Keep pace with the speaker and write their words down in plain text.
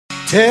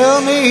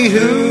Tell me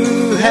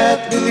who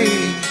hath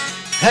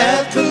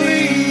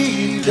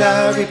believed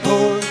our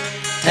report,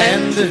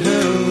 and to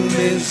whom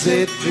is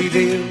it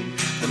revealed,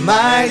 the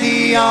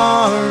mighty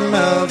arm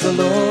of the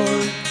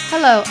Lord.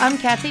 Hello, I'm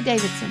Kathie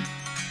Davidson.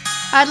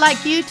 I'd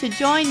like you to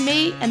join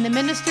me and the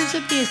ministers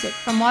of music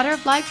from Water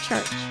of Life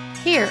Church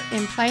here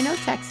in Plano,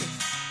 Texas,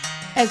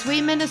 as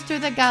we minister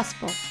the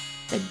gospel,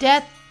 the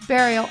death,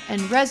 burial,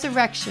 and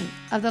resurrection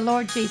of the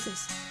Lord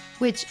Jesus,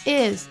 which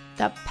is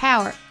the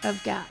power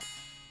of God.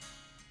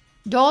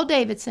 Dole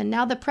Davidson,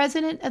 now the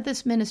president of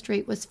this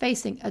ministry, was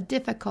facing a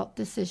difficult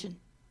decision.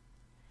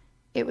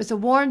 It was a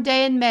warm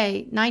day in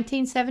May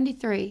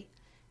 1973,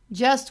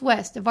 just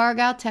west of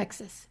Argyle,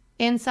 Texas,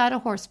 inside a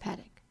horse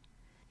paddock.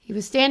 He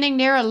was standing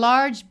near a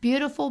large,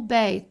 beautiful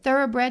bay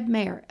thoroughbred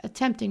mare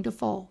attempting to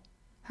foal.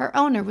 Her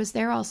owner was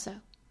there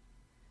also.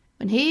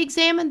 When he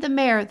examined the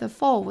mare, the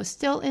foal was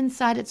still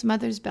inside its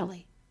mother's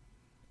belly.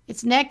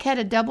 Its neck had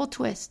a double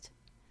twist.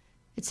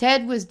 Its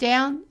head was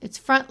down, its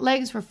front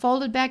legs were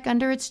folded back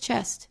under its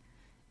chest.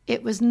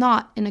 It was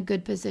not in a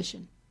good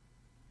position.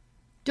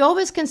 Dole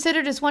was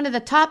considered as one of the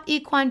top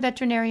equine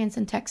veterinarians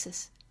in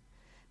Texas.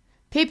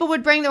 People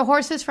would bring their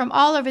horses from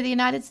all over the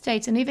United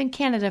States and even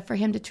Canada for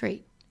him to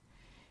treat.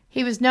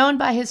 He was known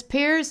by his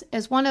peers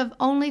as one of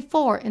only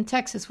 4 in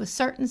Texas with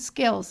certain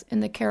skills in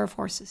the care of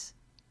horses.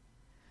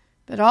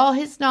 But all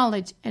his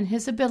knowledge and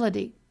his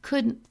ability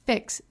couldn't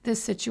fix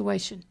this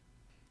situation.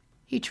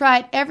 He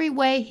tried every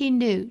way he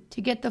knew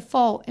to get the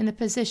foal in a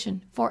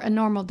position for a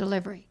normal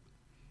delivery.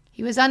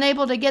 He was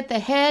unable to get the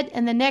head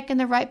and the neck in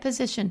the right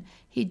position.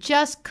 He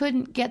just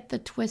couldn't get the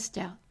twist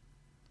out.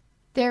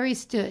 There he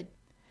stood.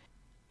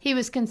 He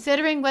was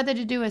considering whether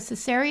to do a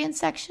cesarean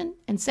section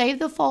and save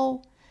the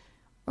foal,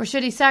 or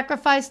should he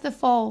sacrifice the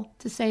foal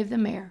to save the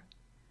mare.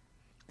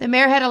 The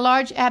mare had a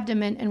large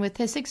abdomen, and with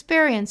his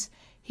experience,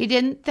 he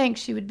didn't think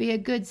she would be a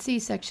good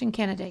C-section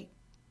candidate.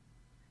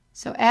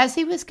 So as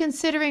he was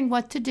considering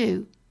what to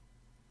do,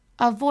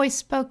 a voice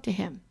spoke to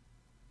him.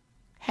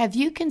 "Have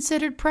you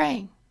considered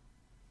praying?"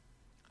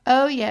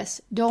 Oh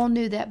yes, Dole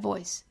knew that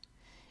voice.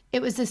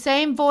 It was the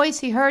same voice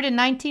he heard in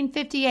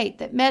 1958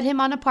 that met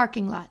him on a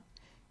parking lot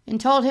and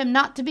told him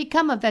not to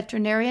become a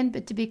veterinarian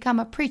but to become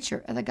a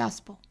preacher of the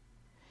gospel.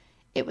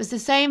 It was the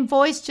same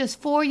voice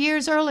just 4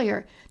 years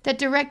earlier that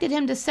directed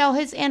him to sell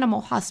his animal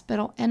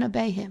hospital and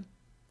obey him.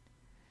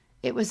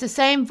 It was the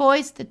same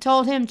voice that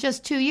told him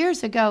just 2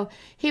 years ago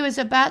he was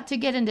about to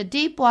get into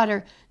deep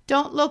water.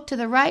 Don't look to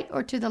the right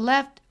or to the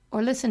left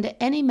or listen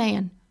to any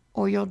man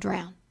or you'll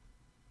drown.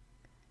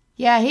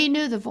 Yeah, he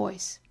knew the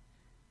voice.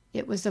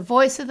 It was the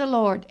voice of the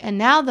Lord, and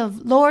now the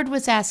Lord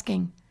was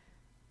asking,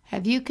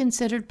 "Have you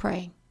considered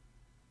praying?"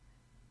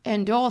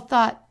 And Dole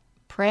thought,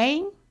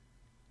 praying?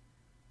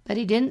 But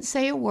he didn't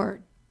say a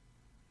word.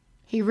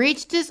 He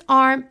reached his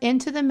arm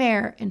into the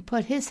mare and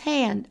put his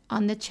hand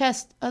on the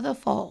chest of the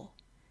foal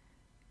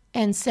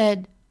and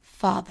said,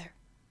 "Father."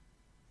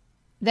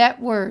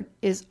 That word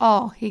is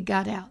all he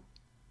got out.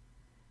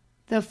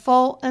 The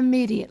foal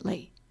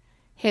immediately,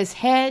 his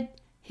head,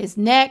 his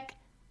neck,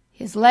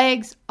 his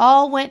legs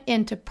all went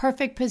into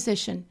perfect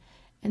position,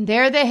 and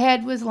there the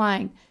head was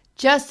lying,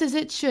 just as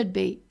it should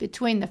be,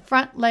 between the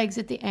front legs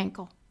at the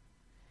ankle.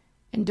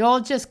 And Dole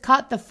just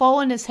caught the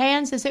foal in his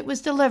hands as it was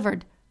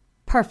delivered,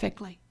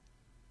 perfectly.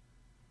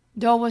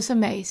 Dole was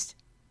amazed.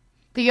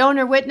 The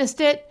owner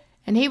witnessed it,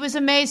 and he was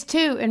amazed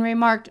too, and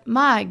remarked,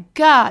 "My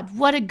God,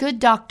 what a good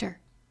doctor."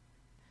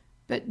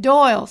 But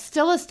Dole,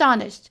 still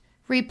astonished,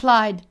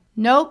 replied,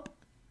 "Nope,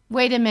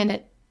 wait a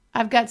minute,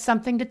 I've got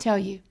something to tell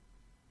you."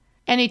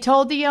 And he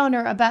told the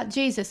owner about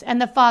Jesus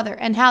and the Father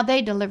and how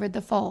they delivered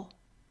the foal.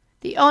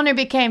 The owner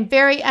became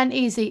very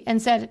uneasy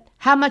and said,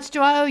 "How much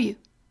do I owe you?"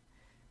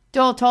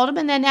 Dole told him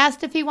and then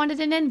asked if he wanted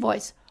an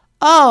invoice.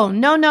 "Oh,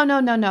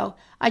 no.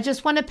 I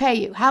just want to pay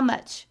you. How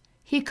much?"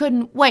 He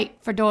couldn't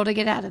wait for Dole to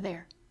get out of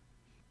there.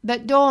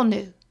 But Dole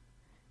knew,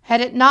 had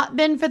it not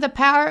been for the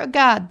power of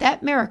God,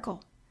 that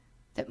miracle,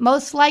 that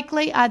most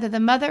likely either the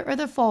mother or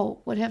the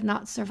foal would have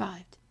not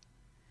survived.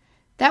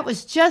 That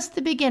was just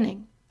the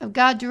beginning of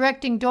God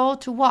directing Dole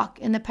to walk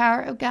in the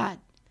power of God.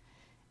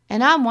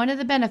 And I'm one of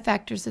the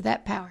benefactors of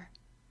that power.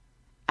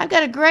 I've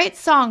got a great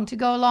song to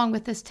go along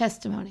with this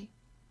testimony.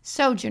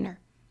 Sojourner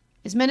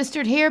is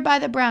ministered here by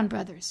the Brown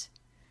Brothers.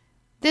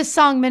 This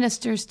song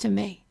ministers to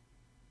me.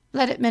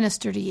 Let it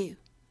minister to you.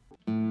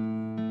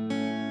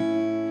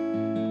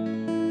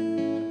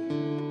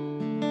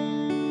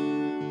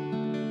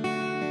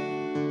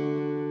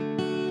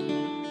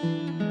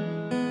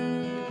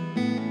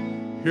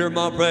 Hear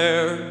my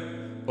prayer,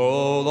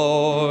 O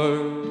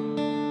Lord.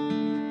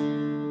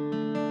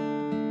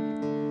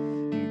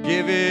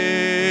 Give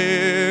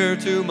ear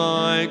to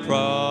my cry.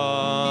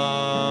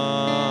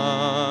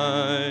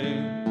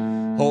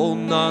 Hold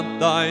not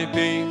thy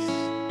peace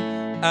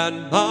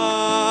at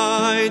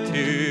my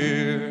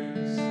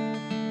tears.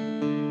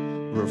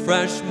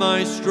 Refresh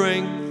my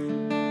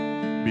strength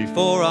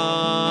before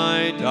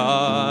I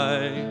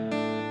die.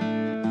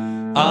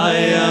 I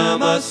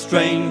am a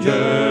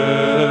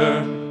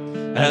stranger,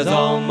 as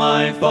all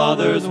my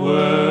fathers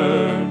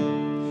were,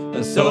 a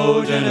a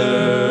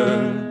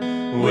sojourner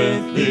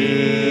with thee.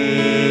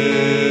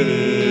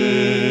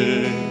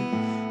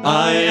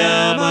 I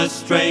am a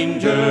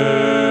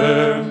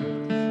stranger,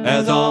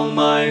 as all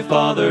my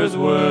fathers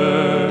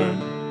were,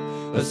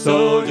 a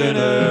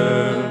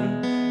sojourner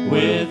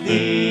with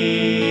thee.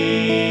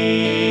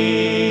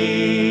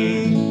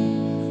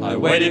 I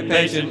waited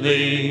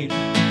patiently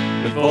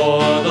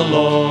before the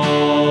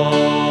Lord,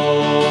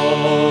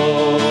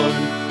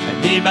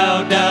 and he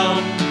bowed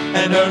down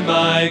and heard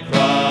my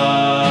cry.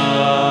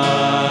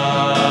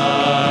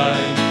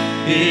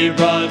 He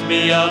brought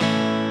me up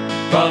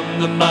from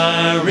the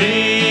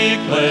miry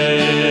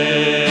clay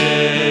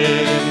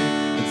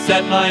and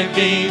set my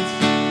feet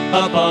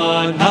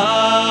upon high.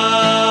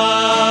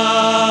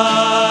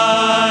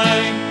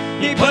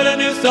 He put a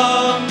new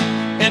song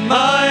in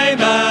my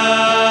mouth,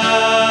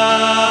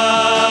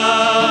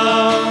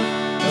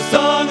 a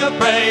song of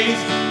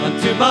praise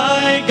unto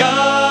my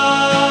God.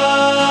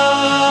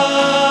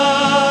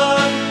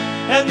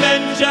 And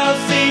men shall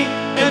see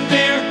and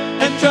fear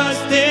and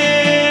trust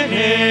in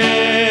him,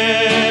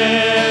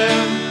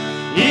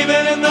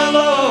 even in the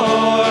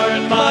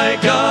Lord my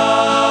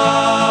God.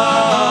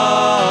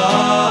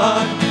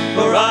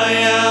 For I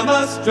am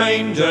a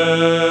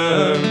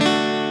stranger,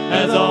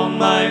 as all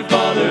my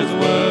fathers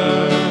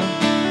were,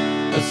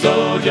 a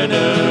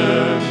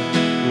sojourner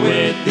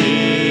with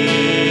thee.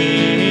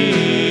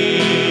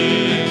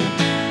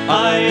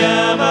 I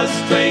am a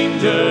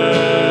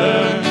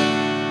stranger,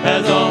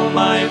 as all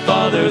my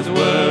fathers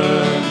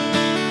were,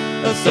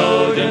 a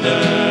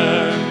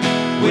sojourner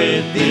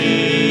with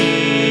thee.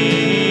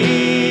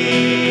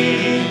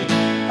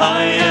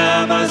 I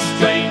am a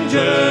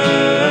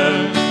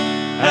stranger,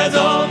 as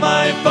all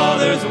my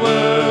fathers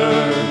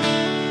were,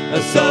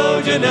 a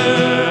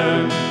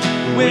sojourner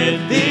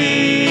with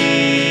thee.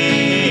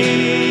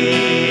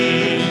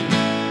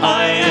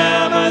 I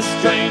am a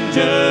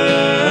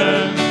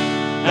stranger,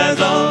 as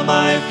all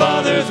my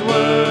fathers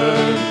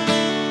were,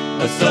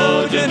 a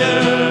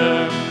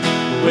sojourner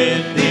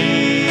with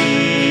thee.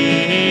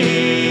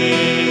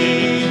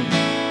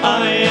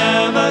 I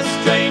am a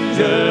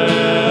stranger,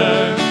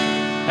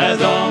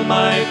 as all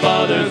my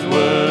fathers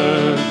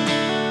were,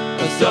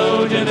 a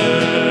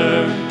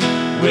sojourner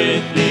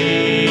with thee.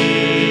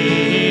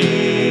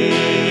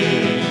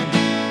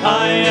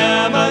 I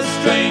am a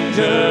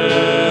stranger,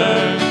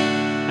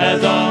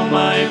 as all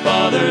my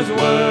fathers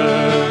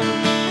were,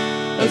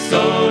 a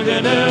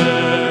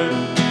sojourner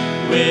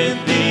with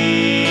thee.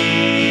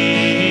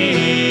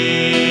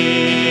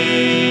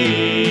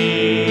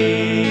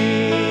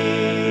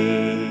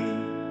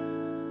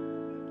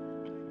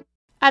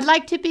 I'd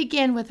like to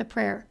begin with a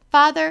prayer.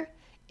 Father,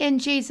 in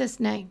Jesus'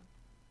 name,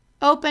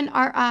 open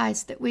our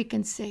eyes that we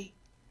can see.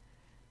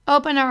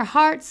 Open our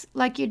hearts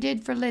like you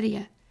did for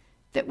Lydia,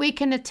 that we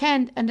can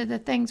attend unto the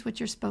things which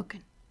are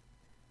spoken.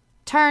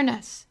 Turn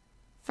us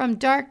from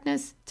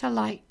darkness to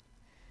light,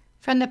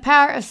 from the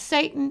power of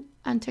Satan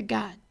unto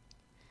God.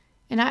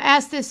 And I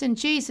ask this in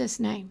Jesus'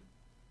 name.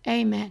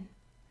 Amen.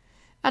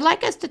 I'd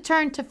like us to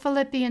turn to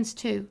Philippians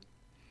 2.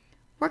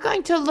 We're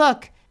going to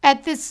look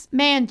at this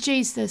man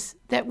Jesus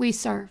that we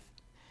serve.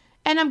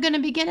 And I'm going to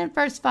begin in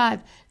verse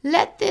 5.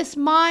 Let this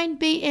mind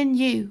be in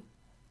you,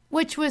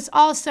 which was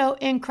also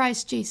in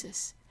Christ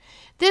Jesus.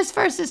 This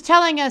verse is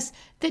telling us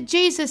that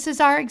Jesus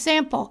is our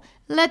example.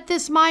 Let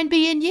this mind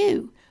be in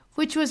you,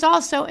 which was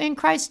also in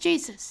Christ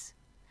Jesus.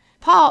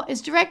 Paul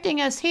is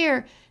directing us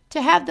here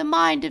to have the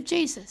mind of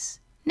Jesus.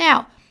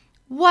 Now,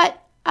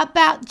 what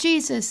about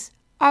Jesus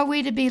are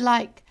we to be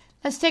like?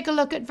 Let's take a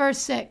look at verse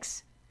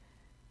 6.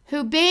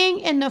 Who being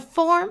in the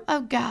form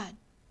of God,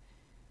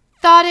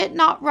 thought it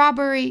not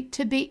robbery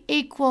to be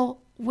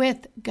equal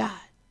with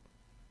God.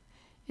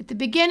 At the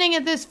beginning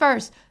of this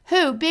verse,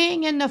 who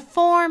being in the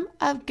form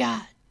of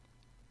God.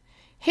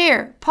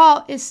 Here,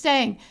 Paul is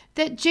saying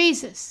that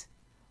Jesus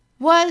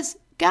was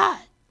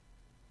God,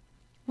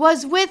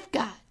 was with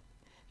God,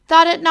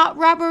 thought it not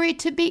robbery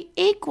to be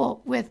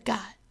equal with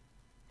God.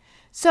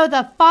 So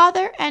the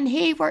Father and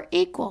he were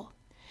equal.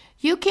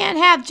 You can't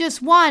have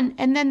just one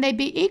and then they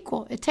be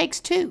equal. It takes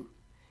two.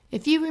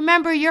 If you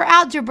remember your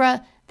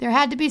algebra, there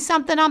had to be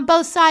something on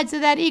both sides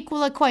of that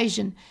equal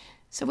equation.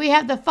 So we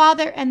have the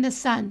Father and the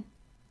Son.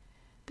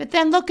 But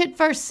then look at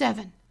verse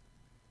 7.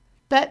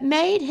 But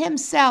made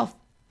himself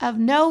of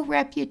no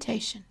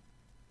reputation.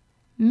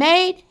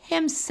 Made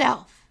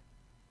himself.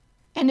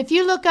 And if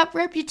you look up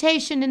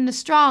reputation in the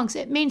Strongs,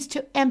 it means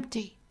to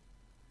empty.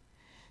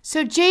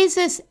 So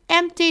Jesus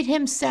emptied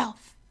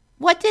himself.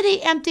 What did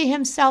he empty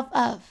himself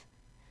of?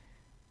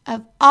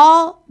 Of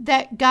all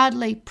that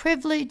godly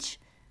privilege,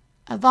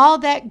 of all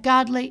that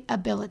godly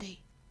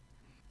ability.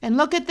 And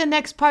look at the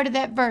next part of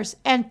that verse.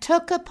 And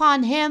took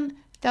upon him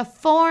the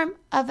form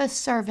of a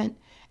servant,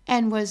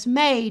 and was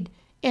made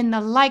in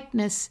the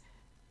likeness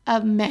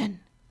of men.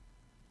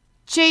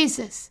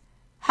 Jesus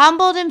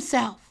humbled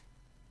himself,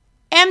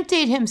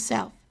 emptied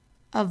himself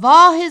of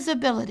all his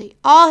ability,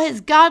 all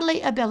his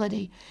godly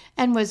ability,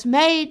 and was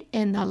made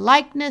in the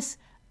likeness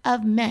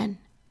of men.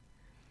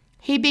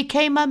 He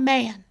became a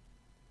man.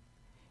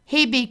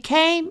 He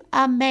became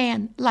a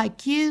man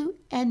like you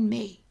and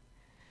me.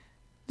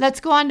 Let's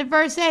go on to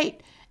verse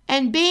 8.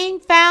 And being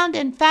found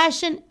in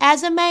fashion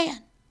as a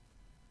man,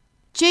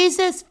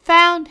 Jesus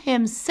found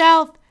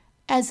himself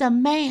as a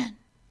man.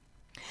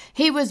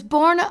 He was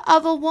born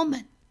of a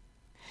woman.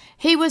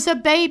 He was a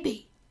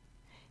baby.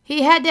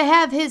 He had to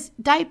have his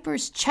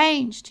diapers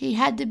changed. He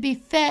had to be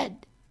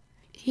fed.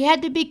 He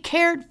had to be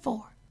cared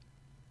for.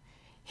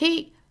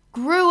 He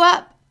grew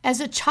up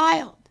as a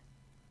child.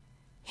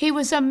 He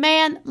was a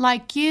man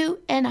like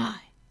you and I.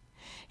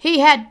 He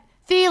had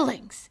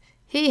feelings.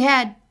 He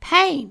had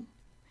pain.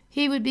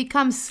 He would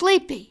become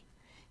sleepy.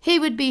 He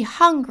would be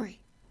hungry.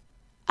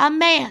 A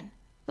man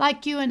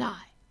like you and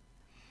I.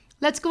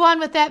 Let's go on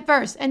with that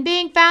verse. And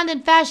being found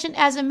in fashion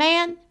as a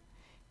man,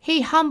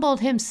 he humbled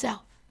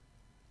himself.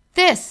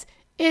 This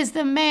is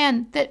the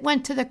man that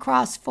went to the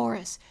cross for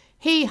us.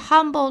 He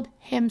humbled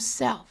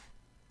himself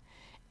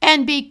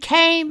and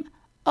became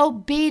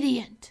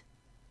obedient.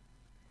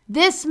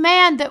 This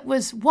man that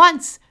was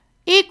once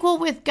equal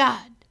with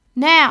God,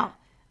 now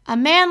a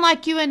man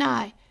like you and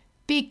I,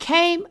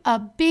 became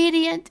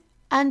obedient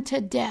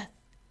unto death.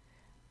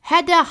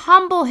 Had to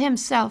humble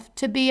himself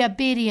to be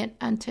obedient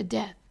unto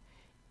death,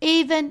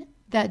 even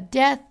the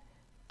death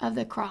of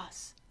the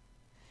cross.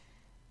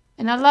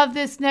 And I love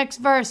this next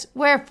verse.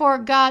 Wherefore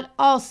God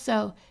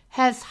also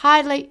has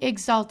highly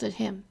exalted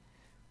him.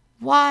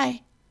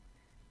 Why?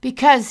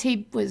 Because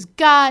he was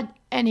God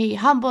and he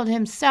humbled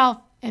himself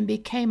and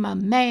became a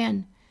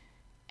man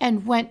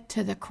and went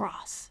to the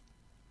cross.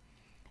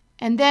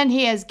 And then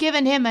he has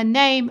given him a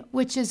name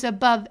which is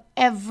above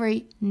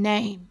every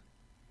name.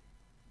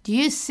 Do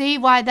you see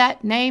why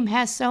that name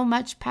has so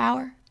much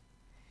power?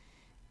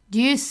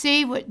 Do you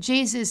see what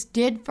Jesus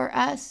did for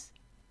us?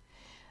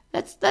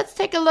 Let's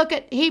take a look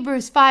at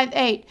Hebrews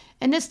 5:8,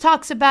 and this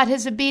talks about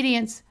his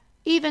obedience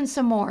even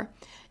some more.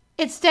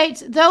 It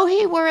states, though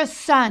he were a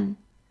son,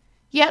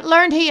 yet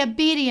learned he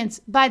obedience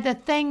by the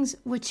things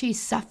which he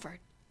suffered.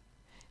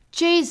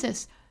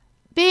 Jesus,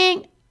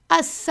 being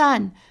a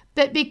son,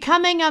 but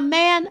becoming a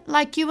man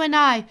like you and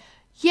I,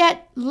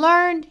 yet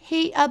learned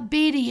he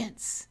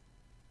obedience.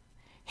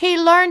 He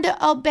learned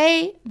to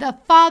obey the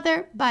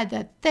Father by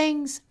the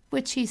things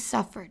which he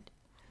suffered.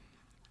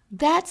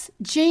 That's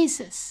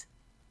Jesus.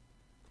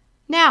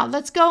 Now,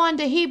 let's go on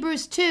to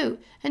Hebrews 2,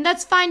 and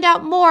let's find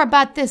out more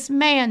about this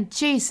man,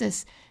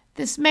 Jesus,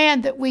 this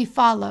man that we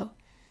follow,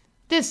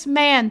 this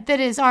man that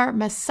is our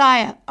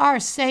Messiah, our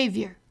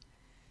Savior.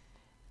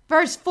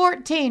 Verse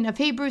 14 of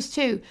Hebrews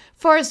 2,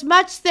 for as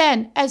much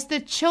then as the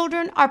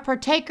children are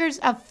partakers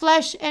of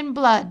flesh and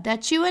blood,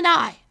 that's you and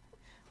I,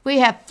 we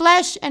have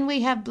flesh and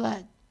we have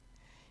blood,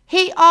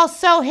 he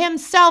also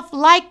himself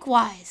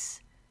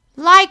likewise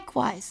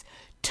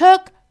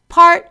took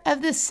part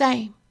of the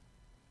same.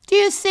 Do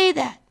you see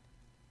that?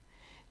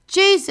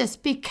 Jesus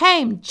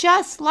became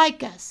just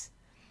like us.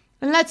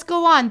 And let's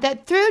go on,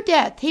 that through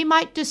death he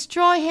might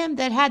destroy him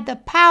that had the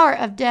power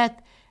of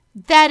death,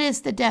 that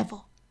is the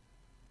devil.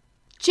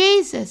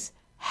 Jesus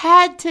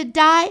had to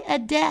die a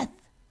death.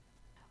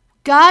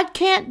 God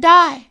can't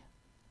die.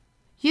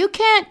 You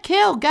can't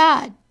kill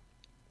God.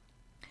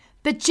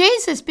 But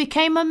Jesus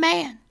became a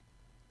man.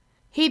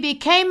 He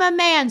became a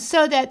man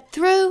so that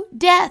through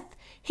death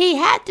he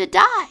had to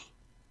die.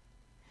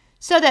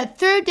 So that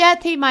through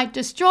death he might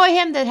destroy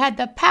him that had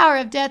the power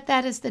of death,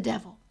 that is the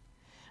devil.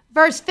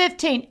 Verse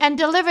 15, and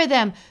deliver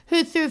them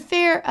who through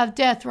fear of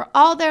death were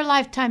all their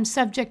lifetime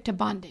subject to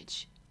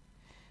bondage.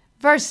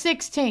 Verse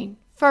 16,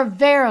 for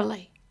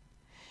verily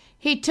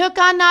he took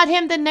on not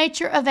him the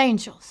nature of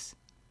angels,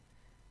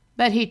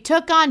 but he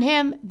took on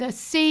him the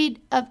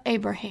seed of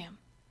Abraham.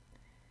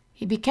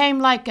 He became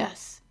like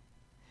us.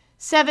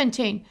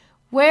 17,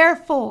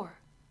 wherefore,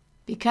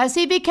 because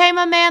he became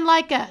a man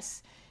like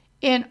us,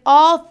 in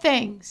all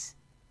things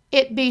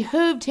it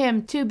behooved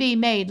him to be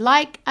made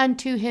like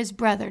unto his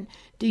brethren.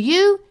 Do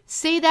you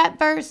see that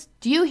verse?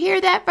 Do you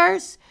hear that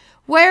verse?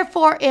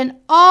 Wherefore in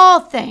all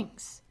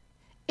things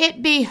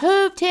it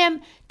behooved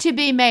him to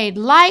be made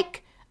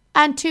like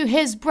unto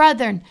his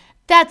brethren.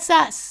 That's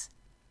us.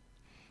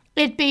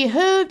 It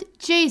behooved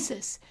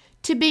Jesus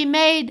to be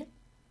made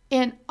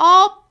in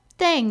all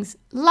things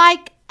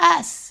like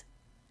us.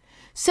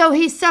 So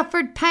he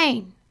suffered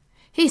pain.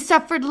 He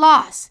suffered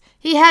loss.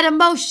 He had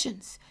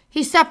emotions.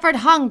 He suffered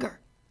hunger,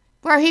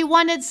 where he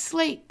wanted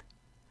sleep.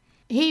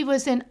 He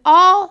was in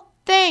all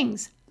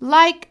things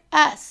like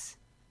us.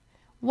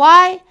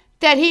 Why?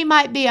 That he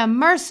might be a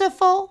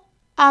merciful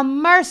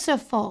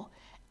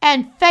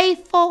and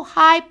faithful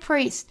high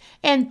priest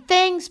in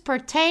things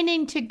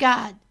pertaining to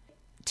God,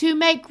 to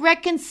make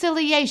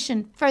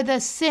reconciliation for the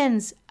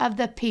sins of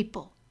the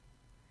people.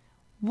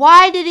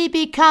 Why did he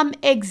become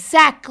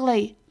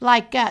exactly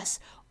like us?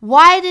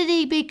 Why did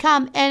he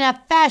become in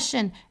a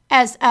fashion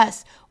as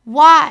us?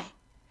 Why?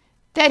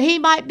 That he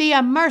might be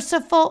a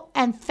merciful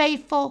and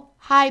faithful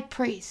high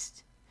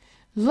priest.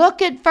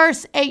 Look at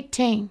verse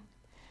 18.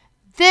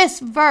 This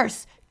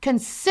verse,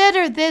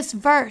 consider this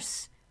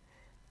verse.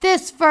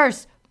 This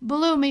verse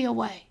blew me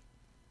away.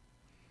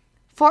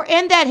 For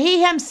in that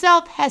he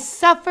himself has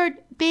suffered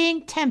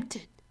being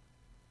tempted,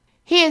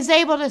 he is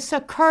able to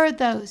succor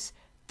those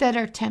that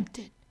are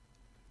tempted.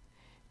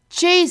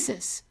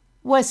 Jesus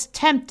was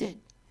tempted.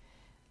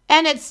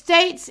 And it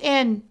states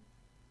in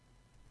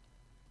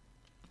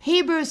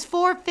Hebrews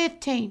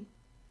 4:15,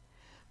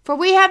 for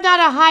we have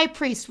not a high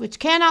priest which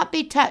cannot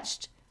be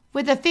touched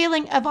with the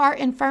feeling of our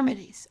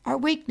infirmities, our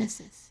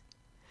weaknesses,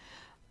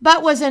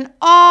 but was in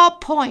all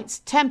points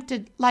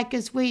tempted like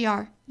as we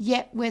are,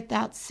 yet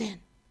without sin.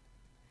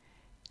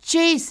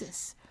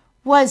 Jesus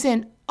was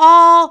in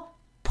all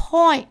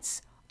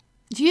points.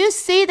 Do you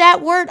see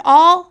that word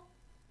all?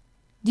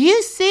 Do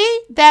you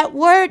see that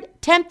word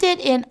tempted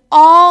in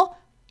all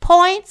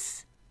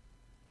points?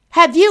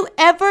 Have you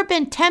ever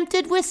been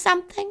tempted with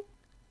something?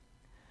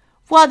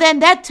 Well, then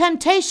that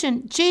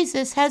temptation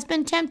Jesus has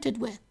been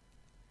tempted with.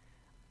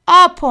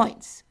 All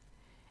points.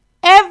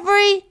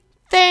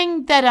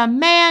 Everything that a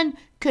man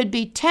could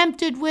be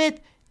tempted with,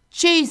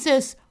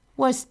 Jesus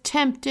was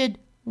tempted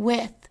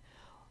with.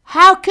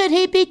 How could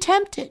he be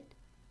tempted?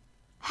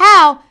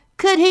 How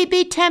could he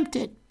be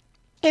tempted?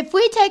 If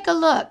we take a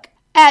look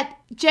at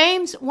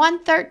James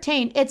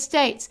 1:13, it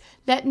states,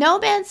 let no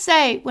man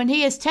say when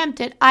he is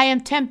tempted, I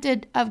am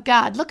tempted of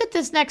God. Look at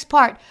this next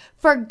part.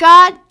 For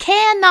God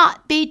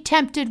cannot be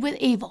tempted with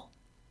evil.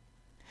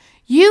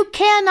 You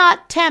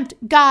cannot tempt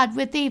God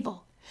with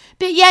evil.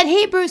 But yet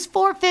Hebrews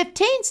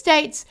 4:15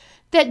 states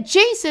that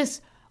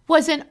Jesus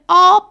was in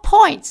all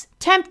points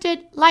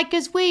tempted like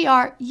as we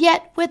are,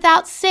 yet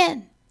without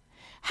sin.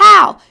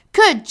 How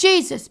could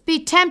Jesus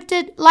be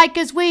tempted like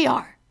as we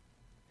are?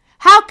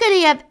 How could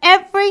he have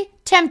every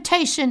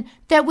temptation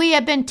that we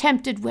have been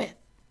tempted with?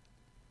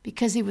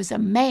 Because he was a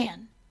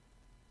man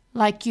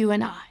like you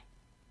and I.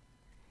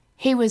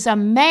 He was a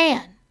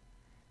man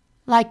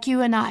like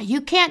you and I.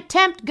 You can't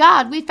tempt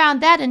God. We found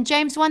that in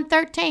James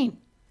 1:13.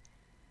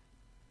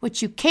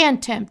 What you can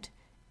tempt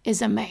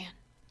is a man.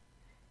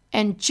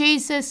 And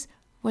Jesus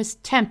was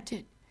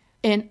tempted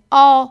in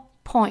all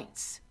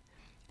points.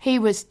 He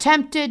was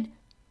tempted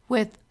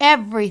with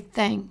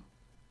everything.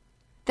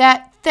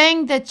 That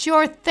thing that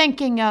you're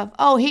thinking of,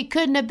 oh, he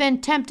couldn't have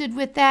been tempted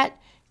with that.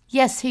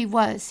 Yes, he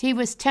was. He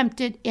was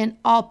tempted in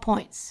all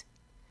points.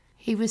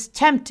 He was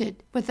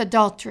tempted with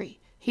adultery.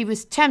 He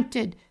was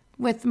tempted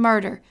with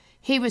murder.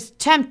 He was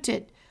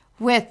tempted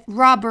with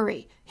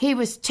robbery. He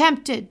was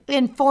tempted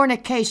in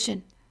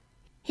fornication.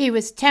 He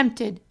was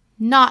tempted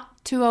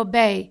not to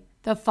obey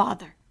the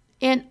Father.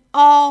 In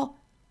all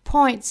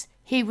points,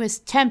 he was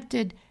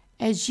tempted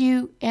as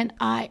you and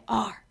I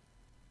are.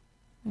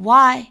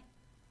 Why?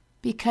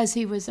 Because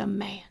he was a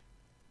man.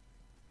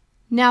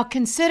 Now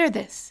consider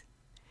this.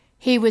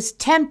 He was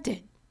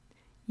tempted,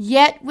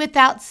 yet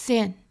without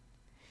sin.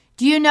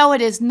 Do you know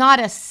it is not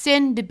a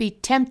sin to be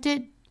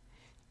tempted?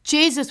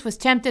 Jesus was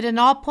tempted in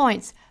all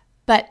points,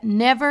 but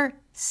never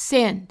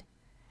sinned.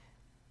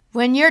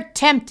 When you're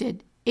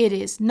tempted, it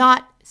is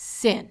not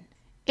sin.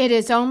 It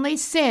is only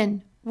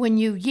sin when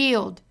you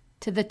yield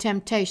to the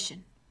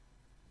temptation.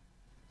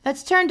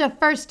 Let's turn to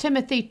 1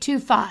 Timothy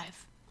 2:5.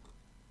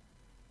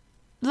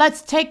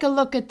 Let's take a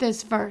look at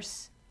this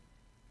verse.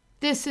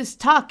 This is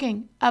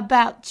talking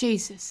about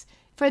Jesus.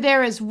 For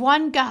there is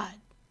one God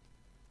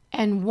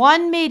and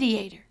one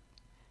mediator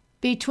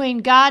between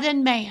God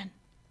and man,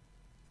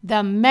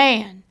 the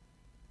man,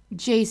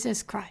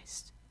 Jesus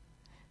Christ.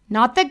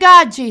 Not the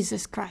God,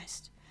 Jesus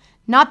Christ.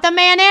 Not the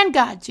man and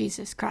God,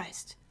 Jesus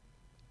Christ.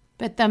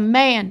 But the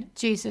man,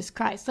 Jesus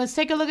Christ. Let's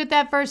take a look at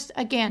that verse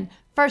again.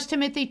 1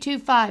 Timothy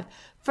 2:5.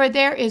 For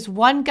there is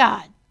one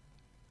God,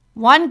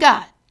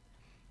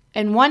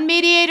 and one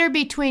mediator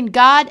between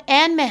God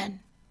and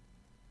men,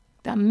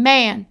 the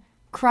man,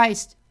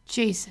 Christ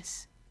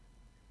Jesus.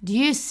 Do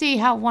you see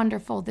how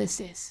wonderful this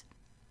is?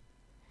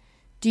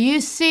 Do you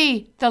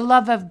see the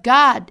love of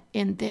God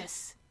in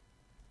this?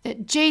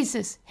 That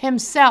Jesus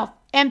himself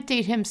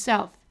emptied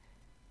himself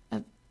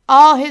of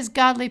all his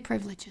godly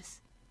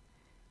privileges,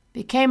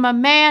 became a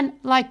man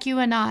like you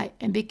and I,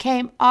 and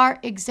became our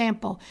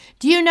example.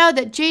 Do you know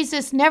that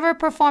Jesus never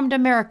performed a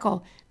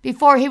miracle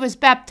before he was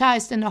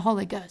baptized in the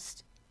Holy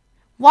Ghost?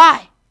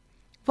 Why?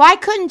 Why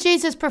couldn't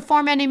Jesus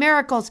perform any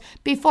miracles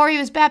before he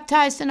was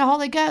baptized in the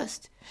Holy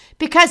Ghost?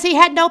 Because he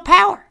had no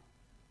power.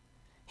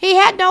 He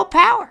had no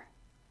power.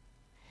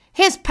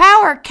 His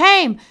power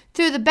came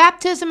through the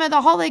baptism of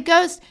the Holy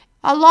Ghost.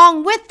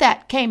 Along with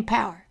that came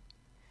power.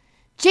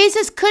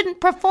 Jesus couldn't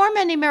perform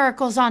any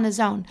miracles on his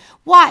own.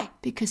 Why?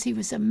 Because he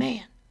was a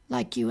man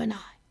like you and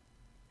I.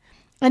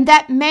 And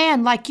that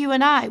man like you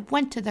and I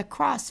went to the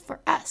cross for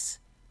us.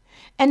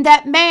 And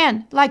that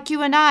man like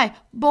you and I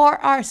bore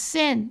our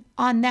sin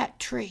on that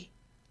tree.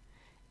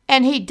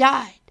 And he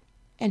died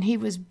and he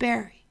was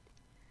buried.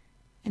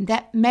 And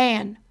that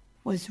man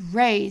was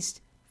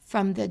raised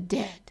from the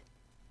dead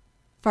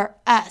for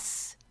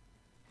us.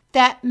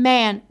 That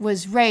man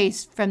was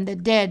raised from the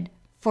dead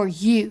for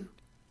you.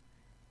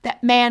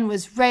 That man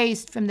was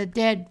raised from the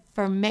dead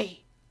for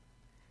me.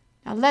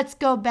 Now let's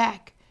go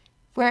back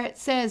where it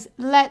says,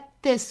 let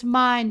this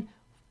mind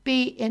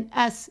be in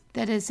us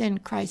that is in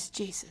Christ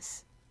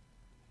Jesus.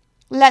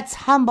 Let's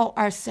humble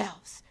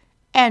ourselves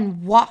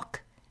and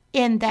walk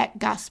in that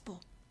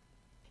gospel.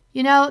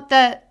 You know,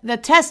 the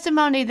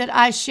testimony that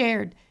I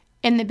shared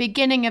in the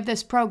beginning of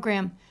this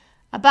program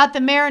about the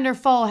Mariner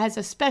foal has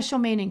a special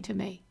meaning to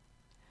me.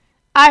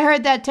 I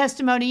heard that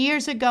testimony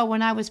years ago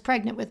when I was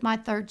pregnant with my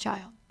third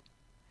child.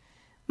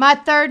 My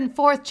third and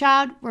fourth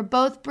child were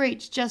both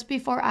breached just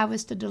before I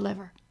was to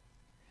deliver.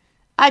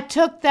 I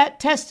took that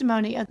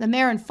testimony of the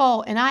Mariner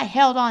foal and I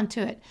held on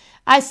to it.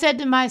 I said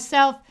to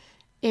myself,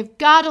 if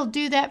God will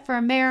do that for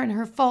a mare and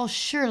her foal,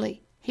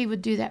 surely he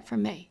would do that for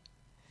me.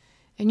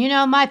 And you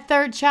know, my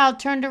third child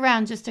turned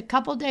around just a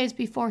couple days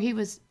before he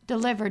was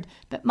delivered,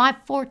 but my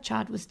fourth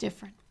child was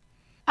different.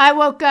 I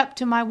woke up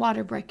to my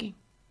water breaking.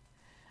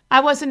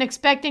 I wasn't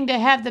expecting to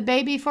have the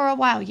baby for a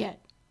while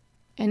yet.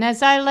 And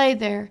as I lay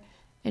there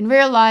and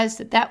realized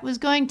that that was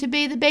going to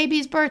be the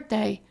baby's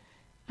birthday,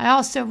 I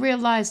also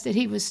realized that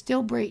he was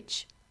still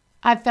breech.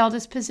 I felt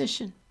his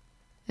position.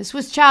 This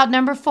was child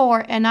number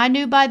 4, and I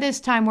knew by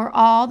this time where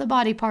all the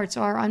body parts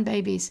are on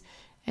babies,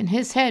 and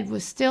his head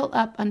was still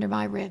up under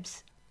my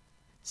ribs.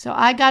 So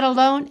I got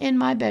alone in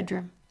my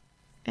bedroom,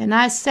 and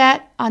I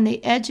sat on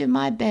the edge of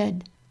my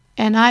bed,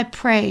 and I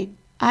prayed.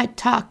 I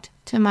talked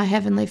to my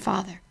Heavenly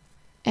Father,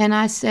 and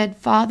I said,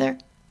 Father,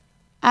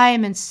 I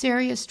am in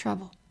serious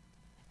trouble.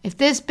 If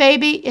this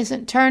baby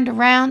isn't turned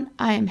around,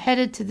 I am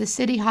headed to the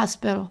city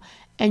hospital,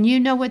 and you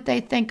know what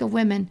they think of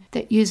women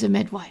that use a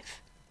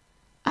midwife.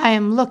 I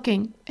am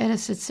looking at a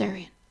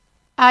cesarean.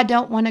 I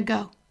don't want to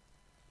go.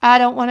 I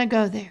don't want to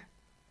go there.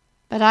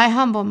 But I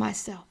humble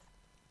myself.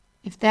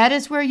 If that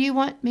is where you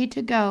want me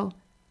to go,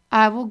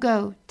 I will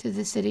go to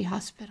the city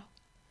hospital.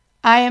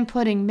 I am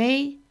putting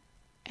me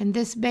and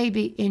this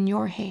baby in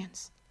your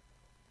hands.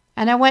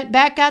 And I went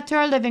back out to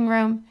our living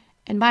room,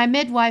 and my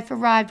midwife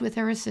arrived with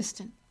her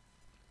assistant.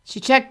 She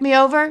checked me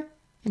over,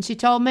 and she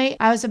told me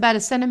I was about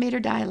a centimeter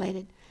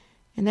dilated.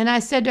 And then I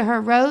said to her,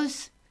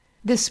 Rose,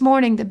 this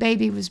morning the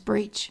baby was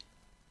breech.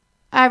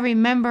 I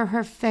remember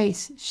her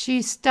face.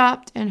 She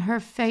stopped and her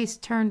face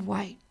turned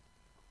white.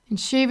 And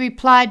she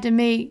replied to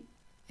me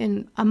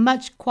in a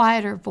much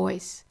quieter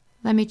voice,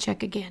 let me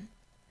check again.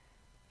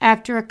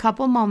 After a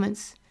couple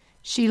moments,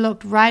 she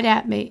looked right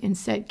at me and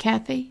said,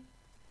 Kathie,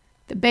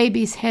 the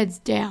baby's head's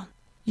down.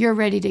 You're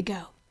ready to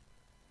go.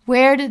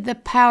 Where did the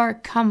power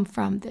come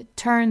from that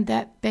turned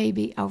that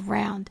baby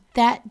around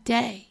that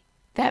day?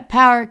 That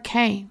power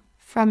came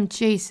from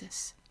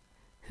Jesus,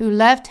 who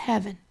left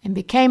heaven and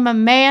became a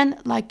man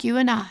like you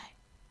and I,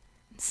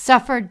 and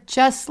suffered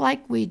just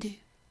like we do,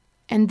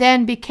 and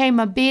then became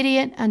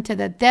obedient unto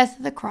the death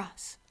of the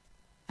cross.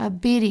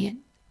 Obedient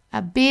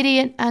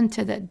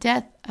unto the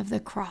death of the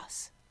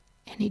cross.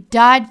 And he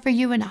died for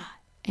you and I,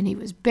 and he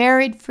was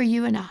buried for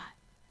you and I,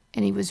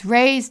 and he was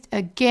raised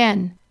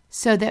again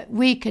so that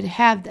we could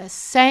have the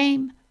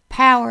same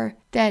power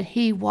that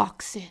he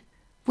walks in.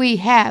 We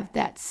have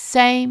that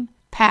same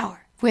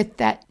power with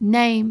that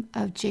name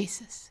of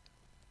Jesus.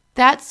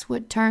 That's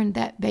what turned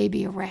that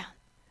baby around.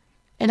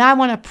 And I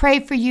want to pray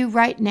for you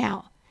right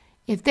now.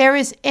 If there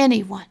is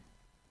anyone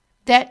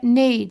that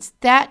needs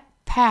that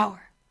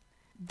power,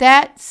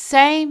 that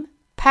same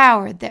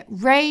power that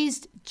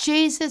raised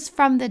Jesus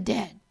from the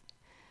dead,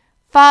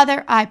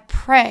 Father, I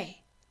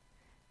pray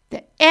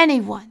that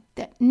anyone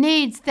that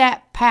needs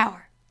that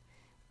power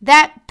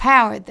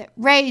that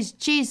raised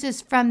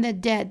Jesus from the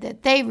dead,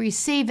 that they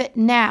receive it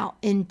now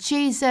in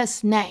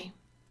Jesus' name.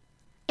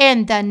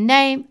 In the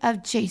name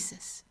of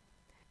Jesus.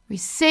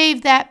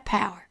 Receive that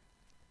power.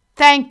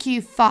 Thank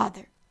you,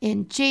 Father,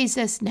 in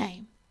Jesus'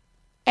 name.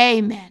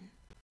 Amen.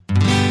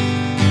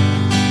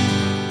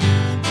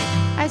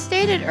 I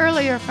stated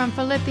earlier from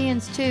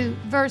Philippians 2,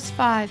 verse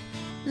 5,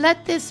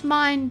 let this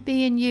mind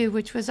be in you,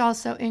 which was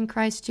also in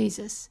Christ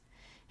Jesus.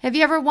 Have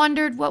you ever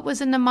wondered what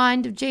was in the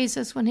mind of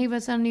Jesus when he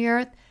was on the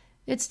earth?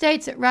 It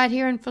states it right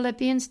here in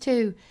Philippians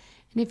 2.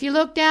 And if you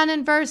look down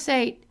in verse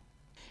 8,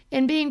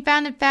 in being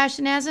found in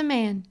fashion as a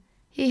man,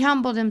 he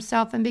humbled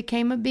himself and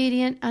became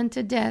obedient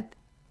unto death,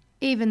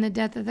 even the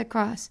death of the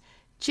cross.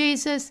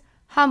 Jesus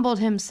humbled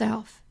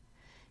himself.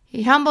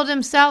 He humbled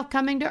himself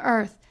coming to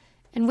earth,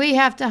 and we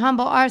have to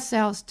humble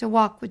ourselves to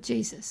walk with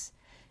Jesus.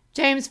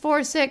 James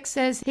 4:6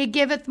 says, He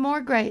giveth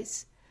more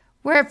grace.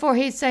 Wherefore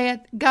he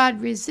saith,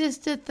 God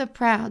resisteth the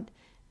proud,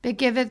 but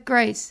giveth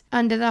grace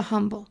unto the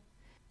humble.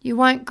 You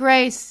want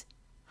grace?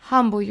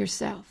 Humble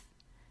yourself.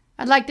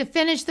 I'd like to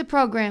finish the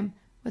program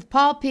with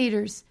Paul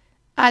Peters,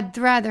 I'd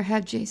rather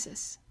have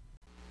Jesus.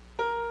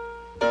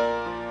 I'd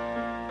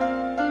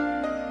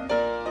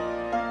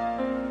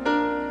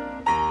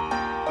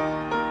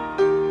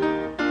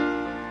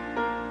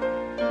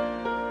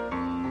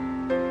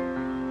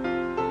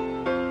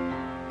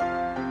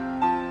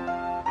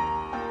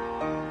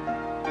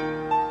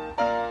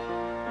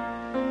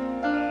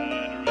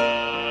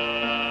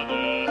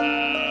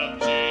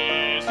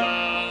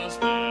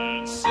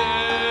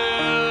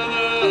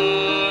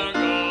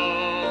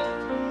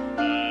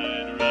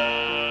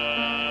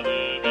rather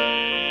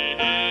be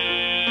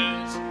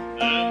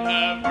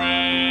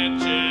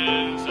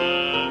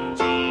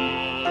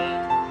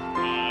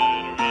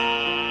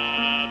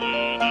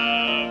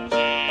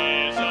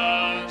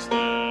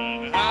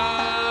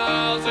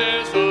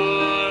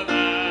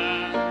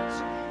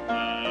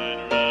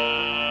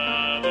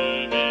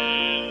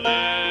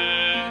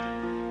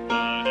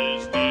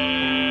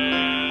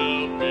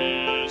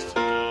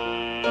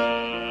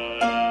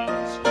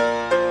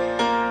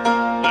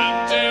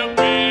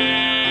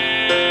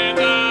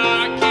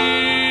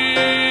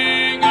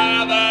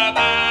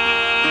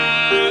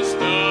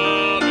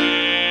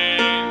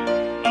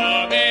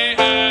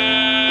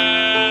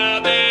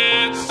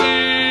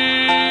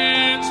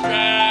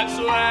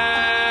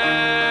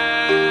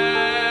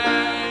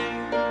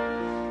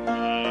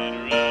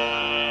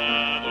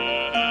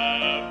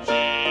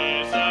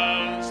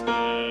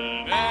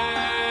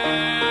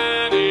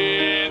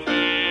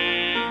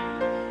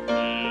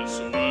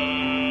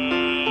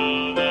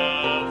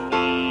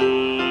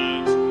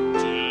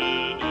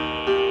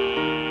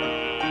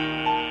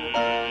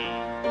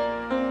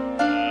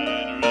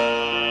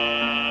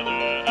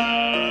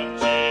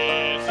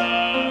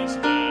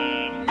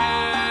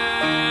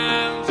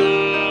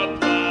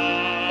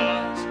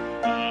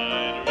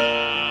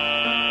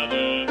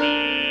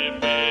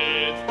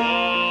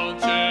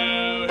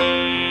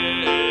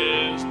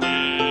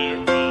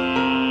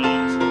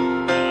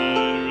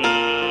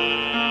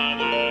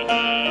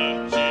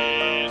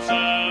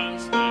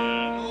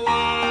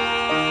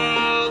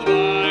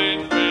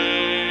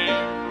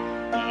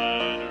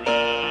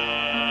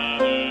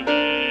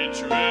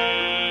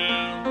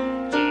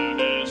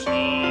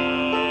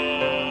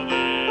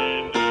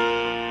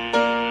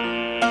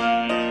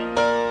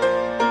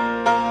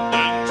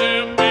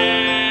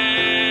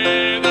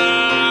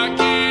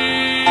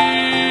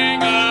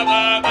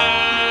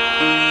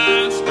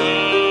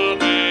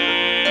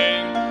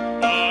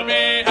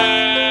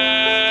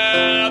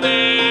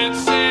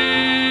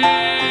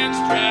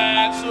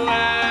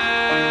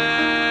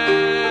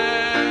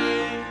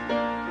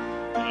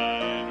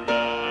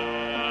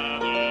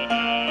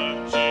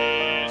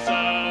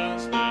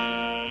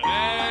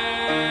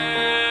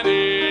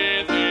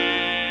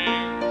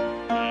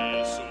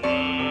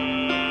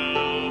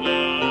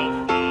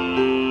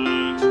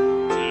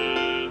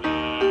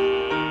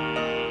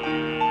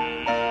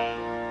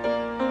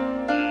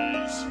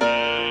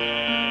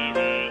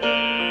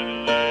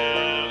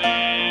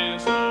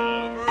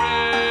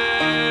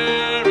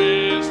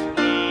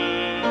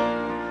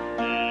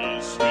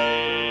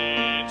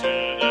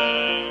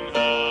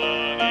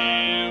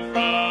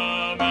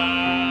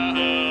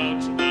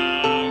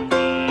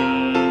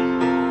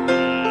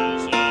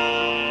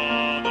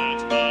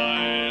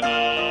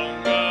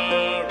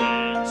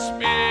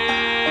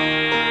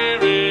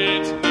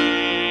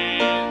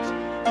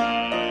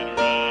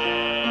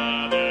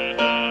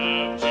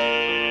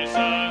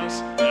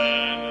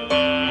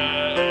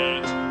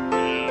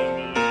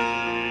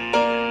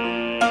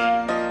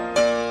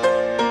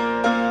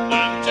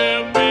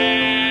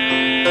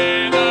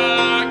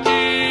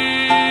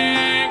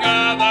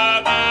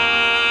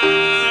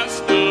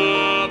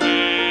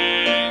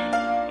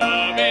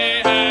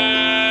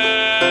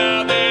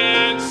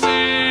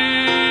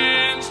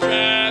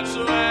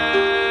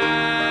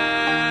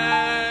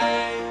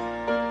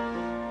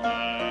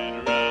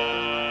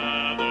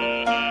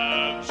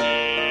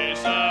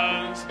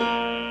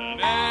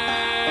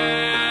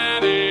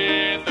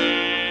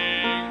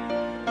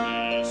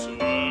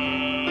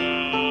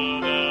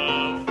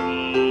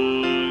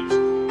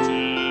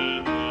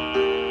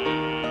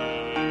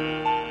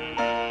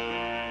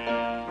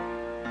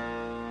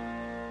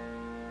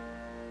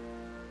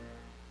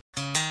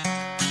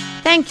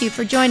Thank you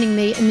for joining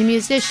me and the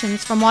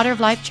musicians from Water of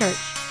Life Church.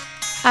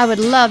 I would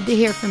love to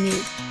hear from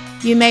you.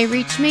 You may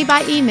reach me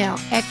by email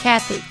at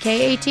Kathie,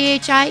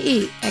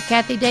 Kathie, at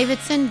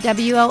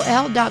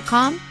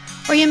KathieDavidsonWOL.com,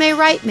 or you may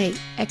write me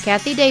at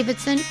Kathie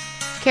Davidson,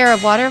 care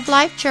of Water of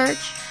Life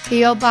Church,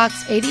 P.O.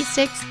 Box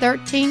 86,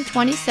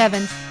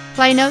 1327,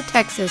 Plano,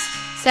 Texas,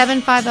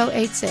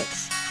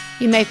 75086.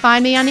 You may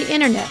find me on the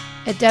internet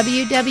at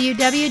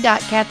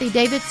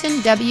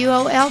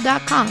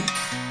www.KathieDavidsonWOL.com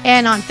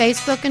and on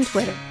Facebook and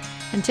Twitter.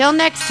 Until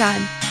next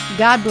time,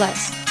 God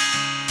bless.